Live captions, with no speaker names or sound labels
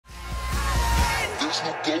there's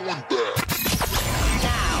no going back.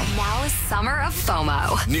 Now is Summer of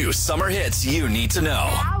FoMo. New summer hits you need to know.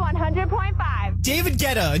 Now 100.5. David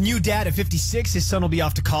Guetta, a new dad at 56. His son will be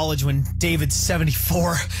off to college when David's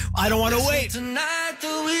 74. I don't want to wait. Tonight,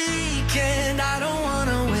 the weekend, I don't want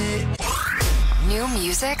to wait. New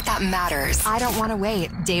music that matters. I don't want to wait.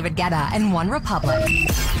 David Guetta and One Republic.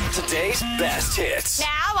 Today's best hits. Now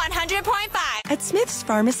 100.5. At Smith's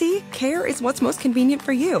Pharmacy, care is what's most convenient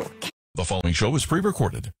for you. The following show is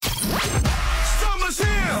pre-recorded. Summer's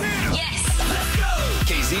here! Yes. Let's go!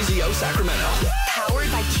 KZZO Sacramento.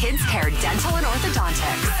 Powered by Kids Care Dental and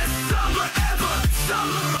Orthodontics. Best summer ever!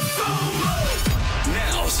 Summer of FoMo!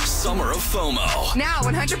 Now's Summer of FoMo. Now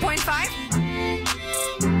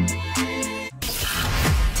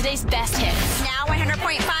 100.5. Today's best hits. Now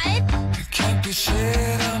 100.5. Can't be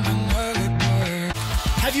shit on the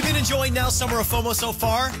Have you been enjoying Now Summer of FoMo so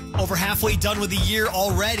far? Over halfway done with the year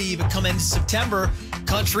already, but come into September,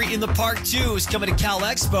 Country in the Park 2 is coming to Cal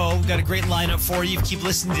Expo. We've got a great lineup for you. If you keep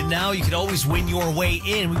listening to Now, you can always win your way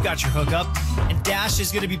in. We've got your hookup. And Dash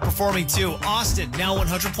is going to be performing too. Austin, Now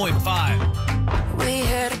 100.5. We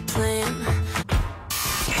had a plan.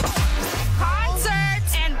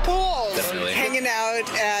 Concerts and pools. Definitely. Hanging out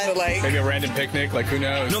at Maybe a random picnic, who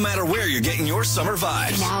knows? No matter where you're getting your summer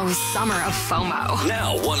vibes. Now is Summer of FoMo.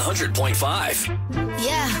 Now 100.5.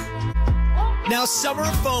 Yeah. Now, Summer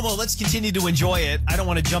of FoMo, let's continue to enjoy it. I don't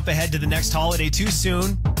want to jump ahead to the next holiday too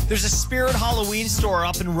soon. There's a Spirit Halloween store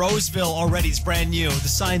up in Roseville already. It's brand new. The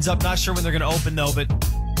sign's up. Not sure when they're going to open, though, but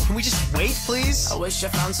can we just wait, please? I wish I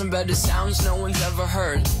found some better sounds no one's ever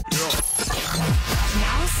heard.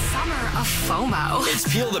 Now Summer of FoMo. It's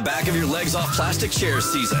peel the back of your legs off plastic chairs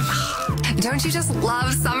season. Don't you just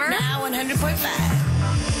love summer? Now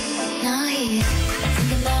 100.5. Nice.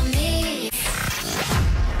 Think about me.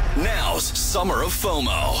 Now's Summer of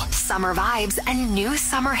FoMo. Summer vibes and new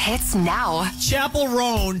summer hits now. Chapel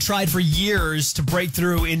Roan tried for years to break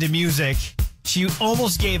through into music. She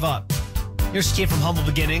almost gave up. Here she came from humble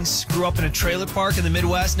beginnings, grew up in a trailer park in the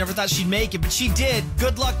Midwest, never thought she'd make it, but she did.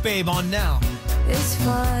 Good luck, babe, on Now. It's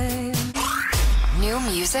fine. New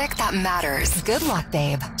music that matters. Good luck,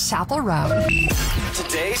 babe. Chapel Roan.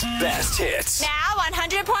 Today's best hits. Now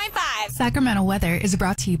 100.5. Sacramento weather is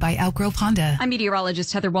brought to you by Outgrove Honda. I'm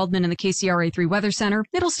meteorologist Heather Waldman in the KCRA3 Weather Center.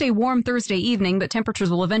 It'll stay warm Thursday evening, but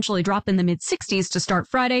temperatures will eventually drop in the mid-60s to start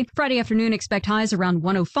Friday. Friday afternoon, expect highs around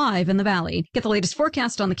 105 in the valley. Get the latest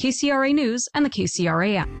forecast on the KCRA News and the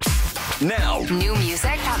KCRA app. Now, New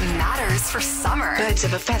music that matters for summer. Birds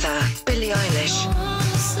of a Feather, Billie Eilish.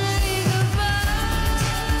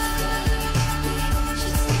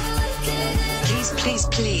 Please, please,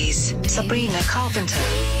 please, Sabrina Carpenter.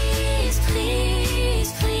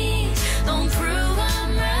 Please, don't prove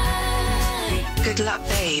I'm right. Good luck,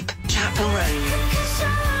 babe, Chapel Roan.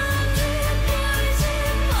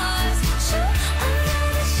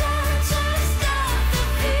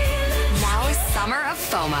 Now is Summer of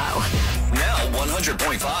FoMo. now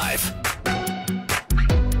 100.5.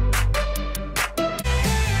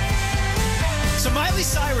 So Miley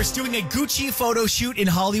Cyrus doing a Gucci photo shoot in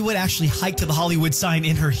Hollywood, actually hiked to the Hollywood sign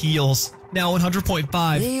in her heels. Now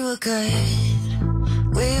 100.5. We were good.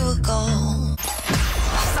 We were gold.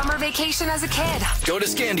 Summer vacation as a kid. Go to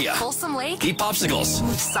Scandia. Folsom Lake. Eat popsicles.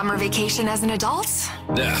 Summer vacation as an adult.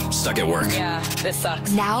 Stuck at work. Yeah, this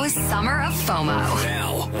sucks. Now is Summer of FoMo.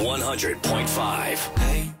 Now 100.5.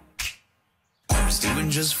 Hey, I was doing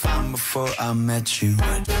just fine before I met you.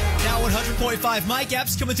 Now 100.5. Mike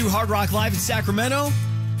Epps coming through Hard Rock Live in Sacramento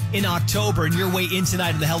in October. And your way in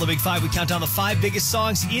tonight in the Hella Big Five. We count down the 5 biggest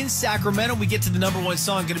songs in Sacramento. We get to the number 1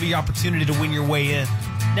 song. Going to be your opportunity to win your way in.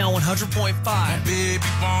 Now 100.5. Baby,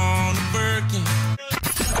 born a Birkin.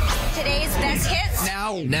 Today's best hits.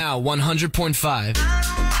 Now 100.5.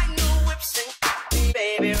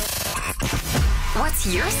 What's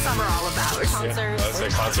your summer all about? Concerts. Let's say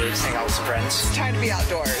concerts. Hang out with some friends. Time to be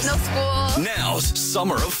outdoors. No school. Now's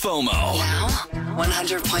Summer of FoMo. Now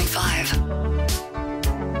 100.5.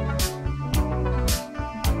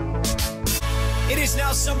 It is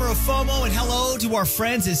now Summer of FoMo, and hello to our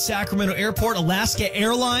friends at Sacramento Airport. Alaska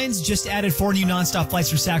Airlines just added 4 new nonstop flights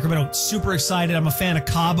for Sacramento. Super excited. I'm a fan of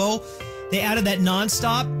Cabo. They added that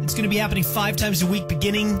nonstop. It's going to be happening 5 times a week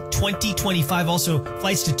beginning 2025. Also,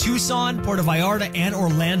 flights to Tucson, Puerto Vallarta, and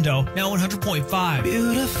Orlando. Now 100.5.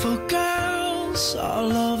 Beautiful girls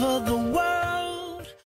all over the world.